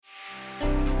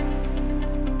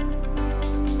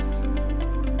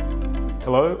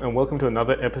Hello and welcome to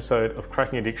another episode of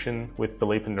Cracking Addiction with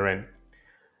Philippe and Naren.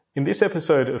 In this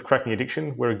episode of Cracking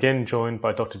Addiction, we're again joined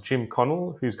by Dr. Jim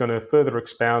Connell, who's going to further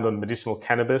expound on medicinal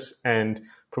cannabis and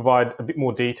provide a bit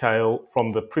more detail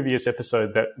from the previous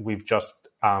episode that we've just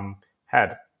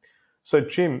had. So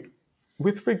Jim,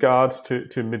 with regards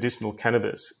to medicinal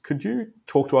cannabis, could you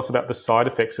talk to us about the side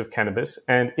effects of cannabis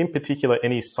and in particular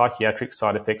any psychiatric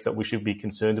side effects that we should be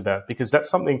concerned about? Because that's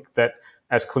something that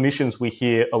as clinicians we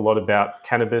hear a lot about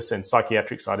cannabis and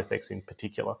psychiatric side effects in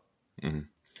particular. Mm-hmm.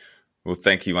 Well,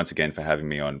 thank you once again for having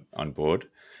me on board.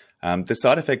 The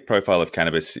side effect profile of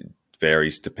cannabis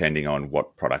varies depending on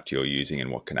what product you're using and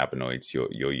what cannabinoids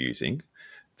you're using.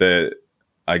 The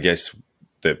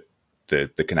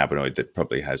cannabinoid that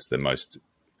probably has the most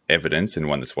evidence and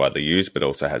one that's widely used, but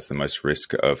also has the most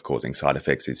risk of causing side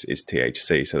effects is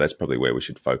THC. So that's probably where we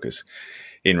should focus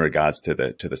in regards to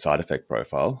the side effect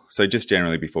profile. So just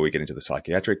generally, before we get into the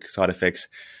psychiatric side effects,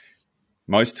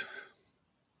 most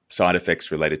side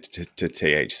effects related to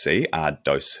THC are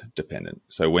dose dependent.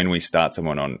 So when we start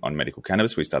someone on medical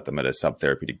cannabis, we start them at a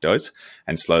subtherapeutic dose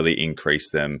and slowly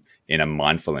increase them in a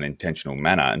mindful and intentional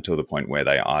manner until the point where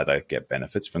they either get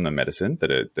benefits from the medicine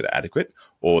that are adequate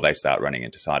or they start running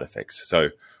into side effects. So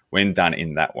when done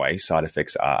in that way, side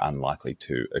effects are unlikely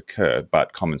to occur,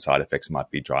 but common side effects might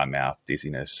be dry mouth,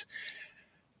 dizziness,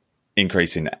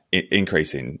 increase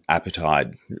in appetite,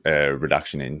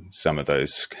 reduction in some of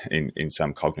those in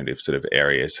some cognitive sort of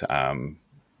areas,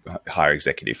 higher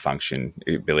executive function,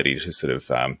 ability to sort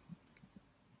of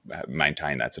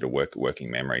maintain that sort of working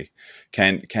memory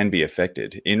can be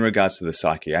affected. In regards to the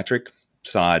psychiatric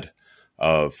side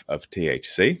of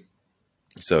THC,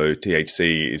 so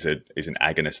THC is an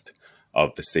agonist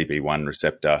of the CB1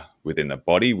 receptor within the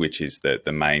body, which is the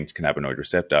main cannabinoid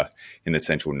receptor in the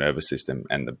central nervous system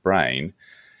and the brain.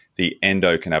 The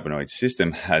endocannabinoid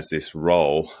system has this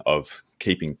role of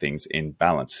keeping things in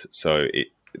balance. So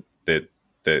it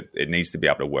needs to be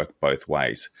able to work both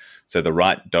ways. So the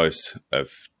right dose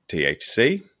of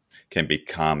THC can be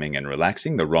calming and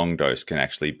relaxing. The wrong dose can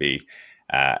actually be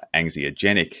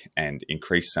anxiogenic and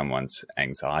increase someone's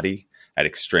anxiety. At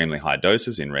extremely high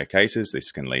doses, in rare cases,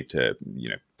 this can lead to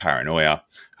paranoia,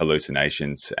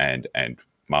 hallucinations, and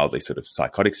mildly sort of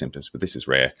psychotic symptoms. But this is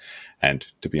rare, and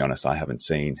to be honest, I haven't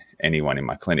seen anyone in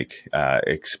my clinic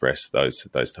express those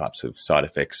types of side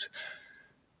effects.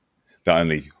 The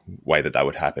only way that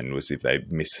would happen was if they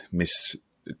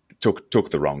took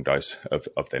the wrong dose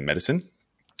of their medicine.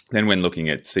 Then when looking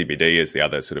at CBD as the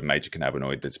other sort of major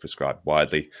cannabinoid that's prescribed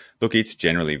widely, look, it's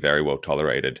generally very well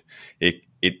tolerated. It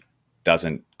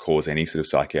doesn't cause any sort of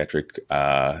psychiatric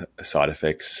side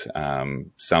effects.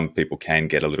 Some people can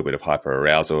get a little bit of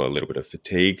hyperarousal, a little bit of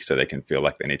fatigue, so they can feel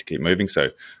like they need to keep moving. So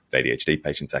with ADHD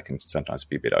patients, that can sometimes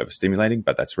be a bit overstimulating,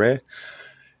 but that's rare.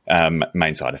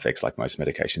 Main side effects, like most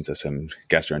medications, are some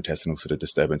gastrointestinal sort of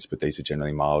disturbance, but these are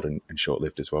generally mild and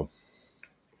short-lived as well.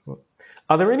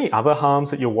 Are there any other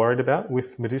harms that you're worried about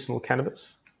with medicinal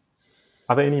cannabis?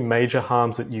 Are there any major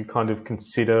harms that you kind of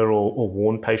consider or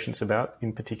warn patients about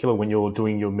in particular when you're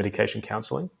doing your medication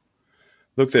counselling?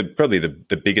 Look, probably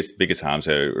the biggest harms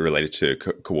are related to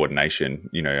coordination,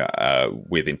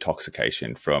 with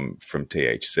intoxication from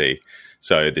THC.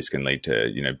 So this can lead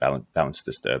to, balance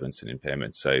disturbance and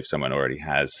impairment. So if someone already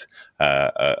has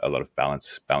a lot of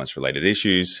balance related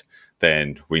issues,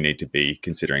 then we need to be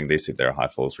considering this. If they're a high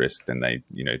falls risk, then they,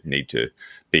 need to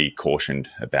be cautioned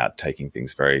about taking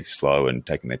things very slow and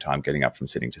taking their time getting up from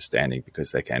sitting to standing, because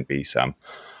there can be some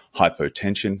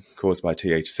hypotension caused by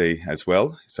THC as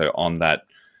well. So on that,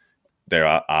 there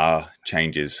are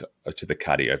changes to the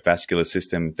cardiovascular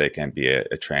system. There can be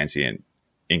a transient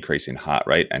increase in heart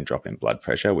rate and drop in blood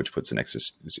pressure, which puts an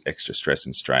extra stress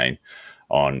and strain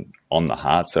on the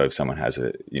heart. So if someone has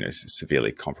a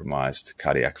severely compromised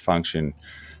cardiac function,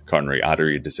 coronary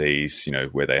artery disease,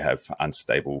 where they have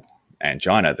unstable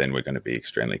angina, then we're going to be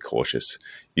extremely cautious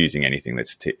using anything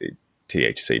that's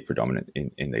THC predominant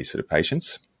in these sort of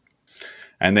patients.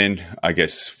 And then I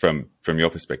guess from your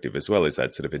perspective as well is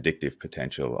that sort of addictive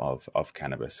potential of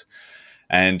cannabis.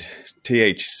 And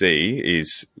THC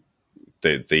is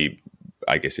the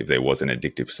I guess if there was an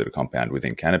addictive sort of compound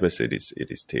within cannabis, it is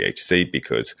THC,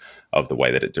 because of the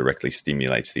way that it directly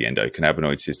stimulates the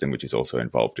endocannabinoid system, which is also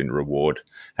involved in reward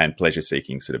and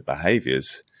pleasure-seeking sort of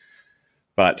behaviors.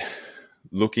 But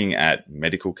looking at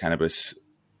medical cannabis,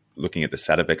 looking at the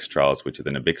Sativex trials, which are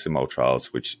the nabiximols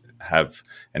trials, which have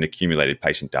an accumulated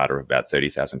patient data of about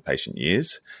 30,000 patient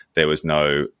years, there was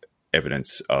no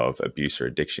evidence of abuse or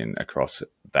addiction across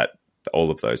that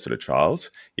all of those sort of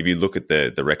trials. If you look at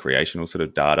the recreational sort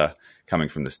of data coming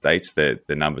from the States, the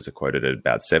numbers are quoted at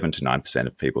about 7 to 9%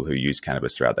 of people who use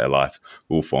cannabis throughout their life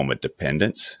will form a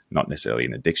dependence, not necessarily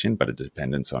an addiction, but a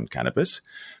dependence on cannabis.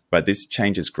 But this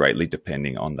changes greatly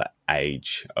depending on the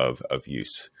age of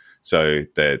use. So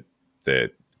the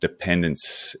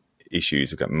dependence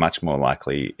issues are much more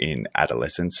likely in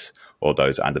adolescents or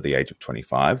those under the age of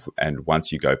 25. And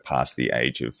once you go past the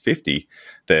age of 50,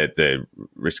 the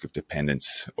risk of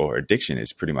dependence or addiction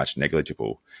is pretty much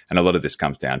negligible. And a lot of this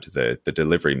comes down to the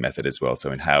delivery method as well.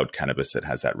 So inhaled cannabis that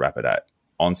has that rapid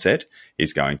onset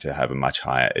is going to have a much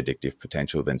higher addictive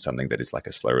potential than something that is like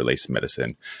a slow release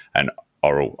medicine, an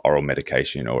oral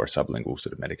medication, or a sublingual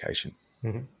sort of medication.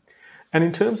 Mm-hmm. And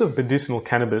in terms of medicinal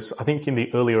cannabis, I think in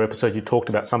the earlier episode you talked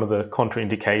about some of the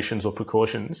contraindications or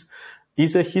precautions.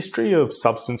 Is a history of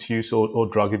substance use or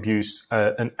drug abuse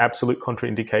an absolute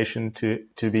contraindication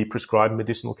to be prescribed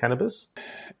medicinal cannabis?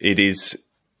 It is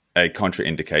a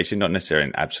contraindication, not necessarily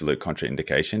an absolute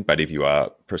contraindication, but if you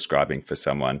are prescribing for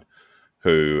someone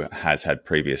who has had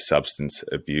previous substance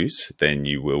abuse, then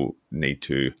you will need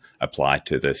to apply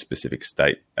to the specific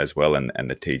state as well and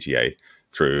the TGA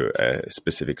through a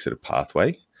specific sort of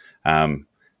pathway.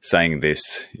 Saying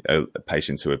this,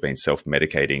 patients who have been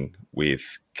self-medicating with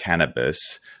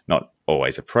cannabis, not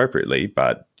always appropriately,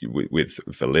 but with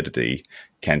validity,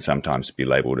 can sometimes be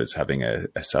labelled as having a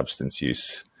substance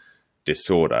use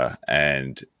disorder,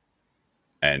 and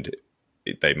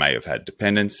they may have had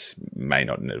dependence, may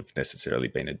not have necessarily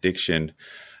been addiction,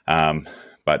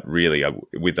 but really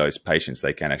with those patients,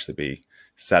 they can actually be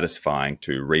satisfying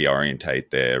to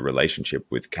reorientate their relationship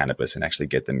with cannabis and actually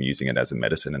get them using it as a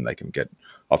medicine, and they can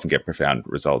often get profound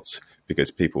results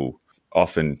because people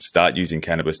often start using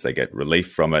cannabis, they get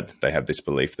relief from it, they have this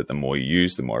belief that the more you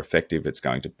use, the more effective it's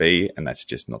going to be, and that's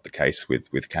just not the case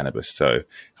with cannabis. So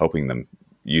helping them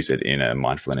use it in a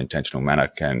mindful and intentional manner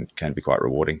can be quite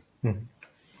rewarding.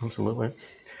 Absolutely.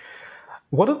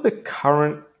 What are the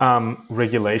current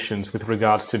regulations with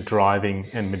regards to driving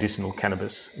and medicinal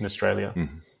cannabis in Australia?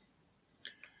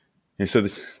 Yeah, so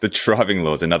the driving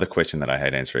law is another question that I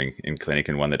hate answering in clinic,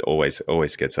 and one that always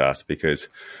gets asked, because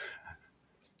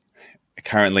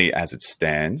currently, as it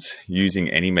stands, using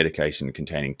any medication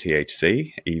containing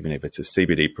THC, even if it's a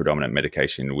CBD predominant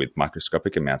medication with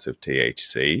microscopic amounts of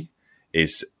THC,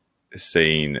 is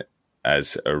seen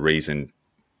as a reason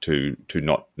to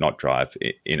not drive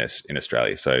in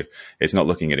Australia. So it's not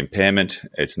looking at impairment,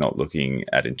 it's not looking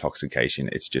at intoxication,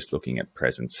 it's just looking at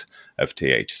presence of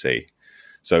THC.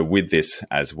 So with this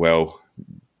as well,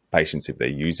 patients, if they're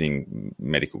using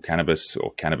medical cannabis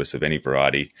or cannabis of any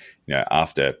variety,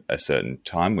 after a certain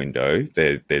time window,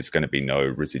 there's going to be no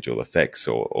residual effects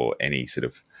or any sort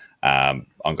of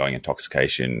ongoing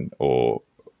intoxication or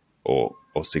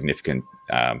significant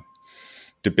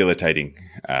debilitating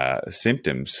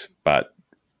symptoms, but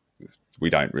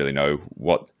we don't really know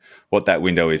what that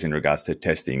window is in regards to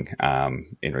testing,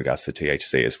 in regards to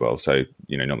THC as well. So,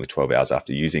 normally 12 hours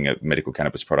after using a medical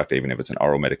cannabis product, even if it's an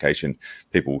oral medication,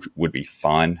 people would be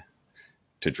fine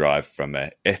to drive from an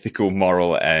ethical,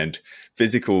 moral, and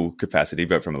physical capacity,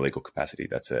 but from a legal capacity,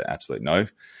 that's an absolute no.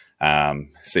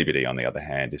 CBD, on the other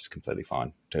hand, is completely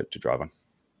fine to drive on.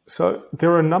 So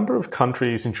there are a number of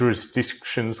countries and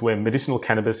jurisdictions where medicinal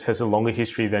cannabis has a longer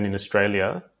history than in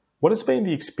Australia. What has been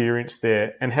the experience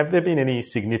there, and have there been any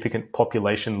significant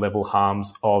population level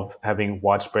harms of having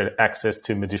widespread access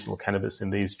to medicinal cannabis in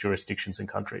these jurisdictions and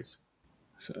countries?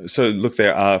 So look,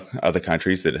 there are other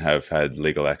countries that have had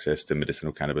legal access to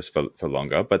medicinal cannabis for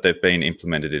longer, but they've been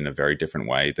implemented in a very different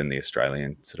way than the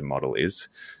Australian sort of model is.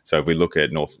 So if we look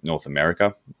at North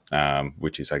America,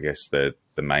 which is, I guess, the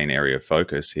main area of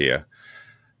focus here,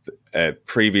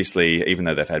 previously, even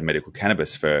though they've had medical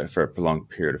cannabis for a prolonged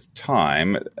period of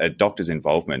time, a doctor's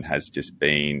involvement has just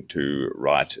been to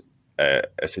write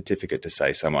a certificate to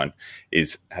say someone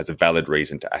has a valid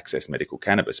reason to access medical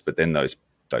cannabis, but then those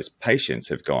patients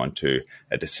have gone to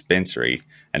a dispensary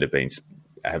and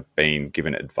have been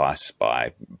given advice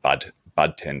by bud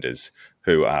tenders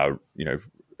who are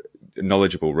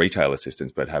knowledgeable retail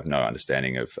assistants but have no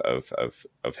understanding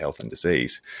of health and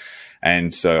disease.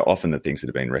 And so often the things that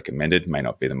have been recommended may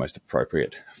not be the most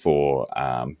appropriate for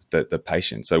the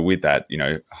patient. So with that,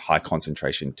 high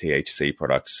concentration THC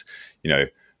products,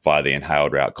 via the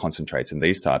inhaled route, concentrates and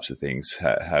these types of things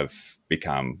have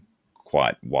become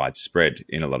quite widespread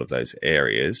in a lot of those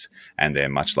areas, and they're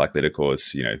much likely to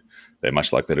cause,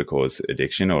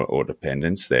 addiction or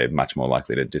dependence. They're much more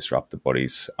likely to disrupt the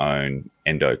body's own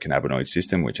endocannabinoid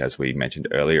system, which, as we mentioned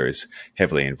earlier, is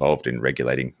heavily involved in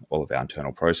regulating all of our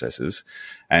internal processes.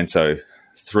 And so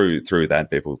through that,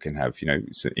 people can have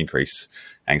increase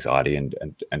anxiety and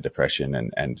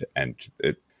depression, and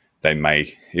they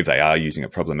may, if they are using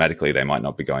it problematically, they might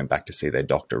not be going back to see their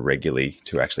doctor regularly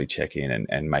to actually check in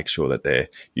and make sure that they're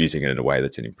using it in a way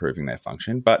that's improving their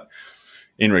function. But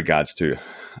in regards to,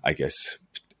 I guess,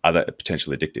 other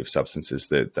potential addictive substances,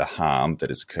 the harm that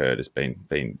has occurred has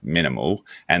been minimal,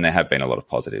 and there have been a lot of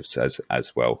positives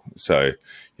as well. So,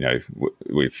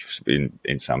 we've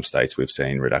in some states we've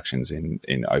seen reductions in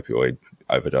opioid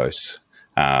overdose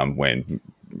when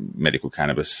medical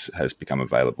cannabis has become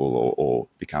available or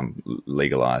become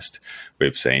legalized.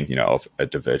 We've seen, of a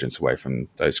divergence away from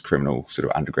those criminal sort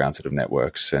of underground sort of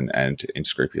networks and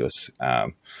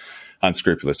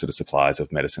unscrupulous sort of suppliers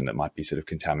of medicine that might be sort of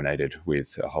contaminated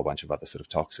with a whole bunch of other sort of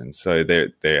toxins. So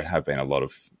there have been a lot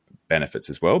of benefits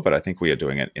as well, but I think we are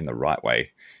doing it in the right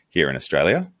way here in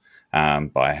Australia,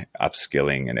 by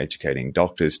upskilling and educating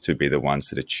doctors to be the ones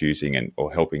that are choosing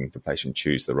or helping the patient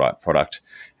choose the right product,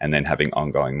 and then having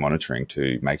ongoing monitoring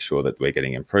to make sure that we're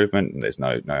getting improvement and there's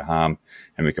no harm,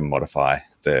 and we can modify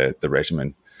the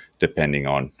regimen depending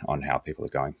on how people are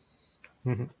going.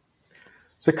 Mm-hmm.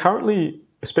 So currently,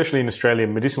 especially in Australia,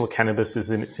 medicinal cannabis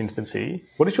is in its infancy.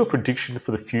 What is your prediction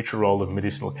for the future role of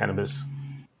medicinal cannabis?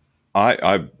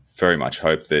 I very much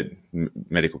hope that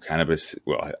medical cannabis,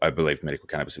 well, I believe medical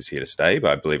cannabis is here to stay,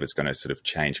 but I believe it's going to sort of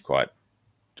change quite,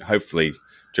 hopefully,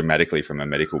 dramatically from a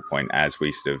medical point as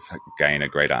we sort of gain a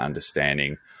greater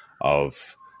understanding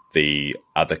of the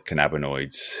other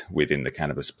cannabinoids within the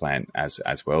cannabis plant as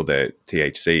well. The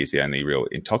THC is the only real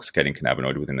intoxicating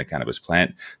cannabinoid within the cannabis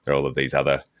plant. There are all of these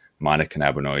other minor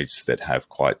cannabinoids that have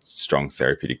quite strong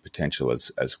therapeutic potential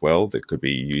as well, that could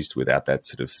be used without that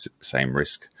sort of same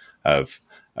risk of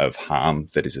harm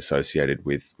that is associated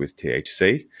with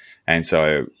THC. And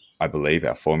so I believe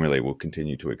our formulae will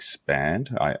continue to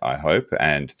expand, I hope,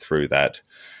 and through that,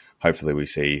 hopefully we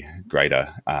see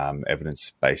greater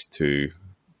evidence base to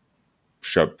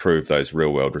prove those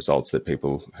real world results that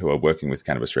people who are working with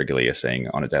cannabis regularly are seeing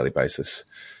on a daily basis.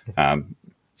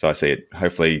 So I see it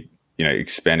hopefully,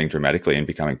 expanding dramatically and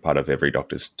becoming part of every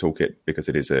doctor's toolkit, because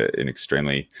it is an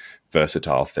extremely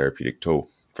versatile therapeutic tool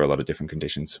for a lot of different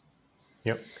conditions.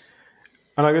 Yep.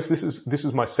 And I guess this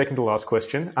is my second to last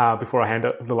question before I hand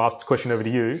the last question over to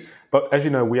you. But as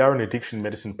you know, we are an addiction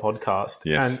medicine podcast.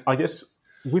 Yes. And I guess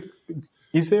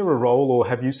is there a role, or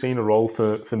have you seen a role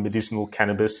for medicinal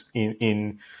cannabis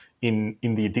in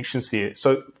the addiction sphere?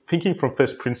 So thinking from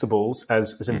first principles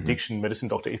as an addiction medicine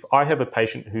doctor, if I have a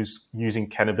patient who's using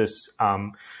cannabis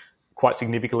quite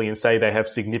significantly and say they have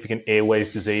significant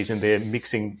airways disease and they're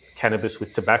mixing cannabis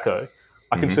with tobacco,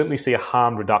 I can certainly see a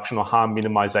harm reduction or harm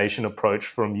minimization approach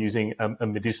from using a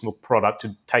medicinal product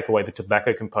to take away the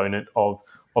tobacco component of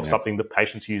something the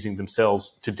patient's using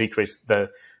themselves to decrease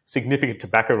the significant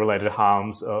tobacco-related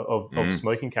harms of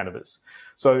smoking cannabis.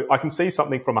 So I can see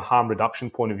something from a harm reduction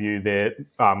point of view there,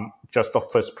 just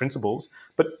off first principles.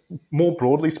 But more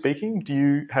broadly speaking, do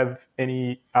you have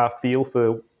any feel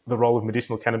for the role of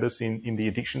medicinal cannabis in the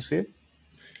addiction sphere?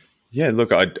 Yeah,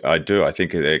 look, I do. I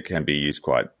think it can be used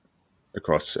quite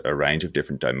across a range of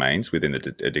different domains within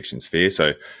the addiction sphere.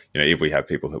 So, if we have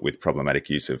people with problematic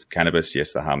use of cannabis,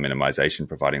 yes, the harm minimization,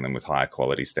 providing them with higher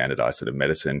quality standardized sort of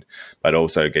medicine, but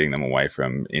also getting them away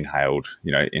from inhaled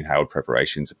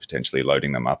preparations, and potentially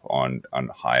loading them up on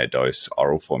higher dose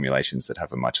oral formulations that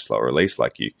have a much slower release,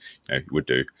 like you would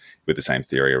do with the same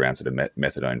theory around sort of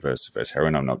methadone versus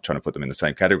heroin. I'm not trying to put them in the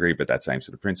same category, but that same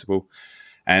sort of principle.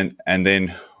 And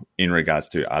then in regards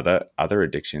to other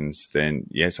addictions, then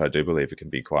yes, I do believe it can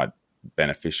be quite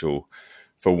beneficial.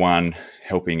 For one,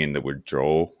 helping in the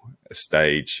withdrawal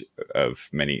stage of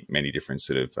many different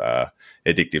sort of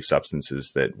addictive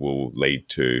substances that will lead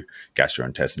to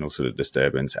gastrointestinal sort of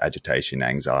disturbance, agitation,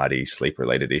 anxiety,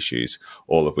 sleep-related issues,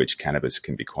 all of which cannabis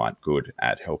can be quite good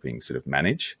at helping sort of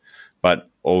manage. But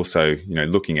also,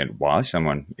 looking at why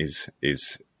someone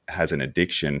has an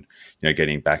addiction,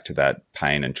 getting back to that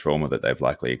pain and trauma that they've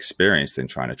likely experienced and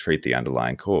trying to treat the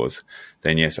underlying cause,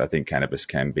 then yes, I think cannabis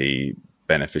can be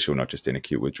beneficial, not just in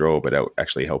acute withdrawal, but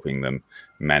actually helping them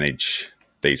manage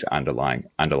these underlying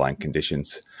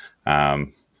conditions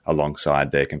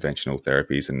alongside their conventional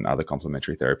therapies and other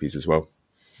complementary therapies as well.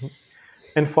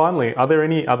 And finally, are there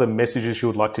any other messages you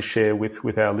would like to share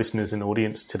with our listeners and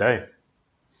audience today?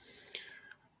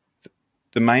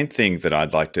 The main thing that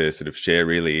I'd like to sort of share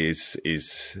really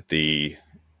is the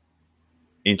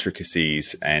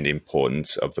intricacies and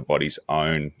importance of the body's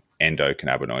own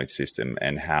endocannabinoid system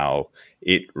and how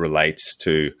it relates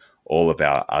to all of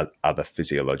our other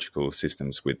physiological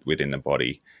systems within the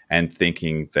body, and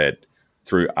thinking that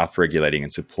through upregulating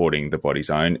and supporting the body's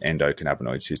own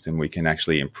endocannabinoid system, we can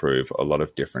actually improve a lot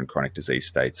of different chronic disease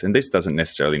states. And this doesn't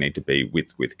necessarily need to be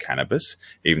with cannabis,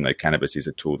 even though cannabis is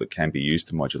a tool that can be used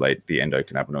to modulate the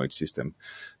endocannabinoid system.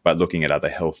 But looking at other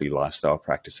healthy lifestyle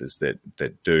practices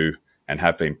that do and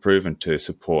have been proven to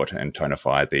support and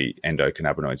tonify the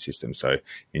endocannabinoid system. So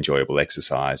enjoyable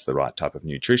exercise, the right type of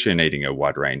nutrition, eating a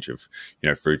wide range of,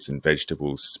 fruits and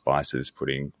vegetables, spices,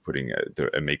 putting the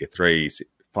omega-3s,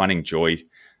 finding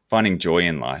joy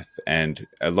in life. And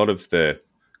a lot of the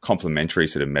complementary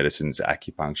sort of medicines,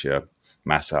 acupuncture,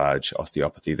 massage,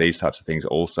 osteopathy, these types of things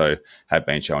also have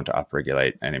been shown to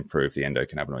upregulate and improve the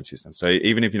endocannabinoid system. So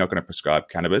even if you're not going to prescribe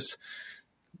cannabis,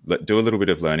 do a little bit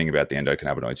of learning about the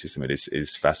endocannabinoid system. It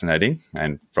is fascinating.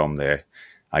 And from there,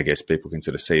 I guess people can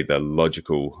sort of see the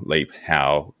logical leap,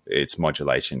 how its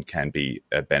modulation can be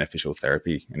a beneficial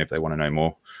therapy. And if they want to know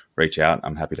more, reach out.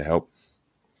 I'm happy to help.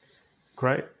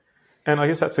 Great. And I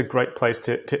guess that's a great place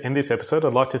to end this episode.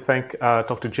 I'd like to thank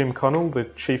Dr. Jim Connell, the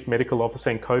Chief Medical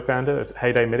Officer and co-founder at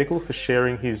Heyday Medical, for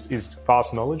sharing his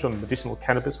vast knowledge on medicinal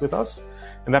cannabis with us.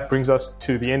 And that brings us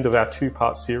to the end of our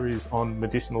two-part series on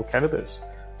medicinal cannabis.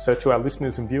 So to our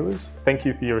listeners and viewers, thank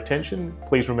you for your attention.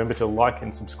 Please remember to like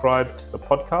and subscribe to the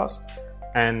podcast,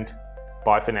 and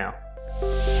bye for now.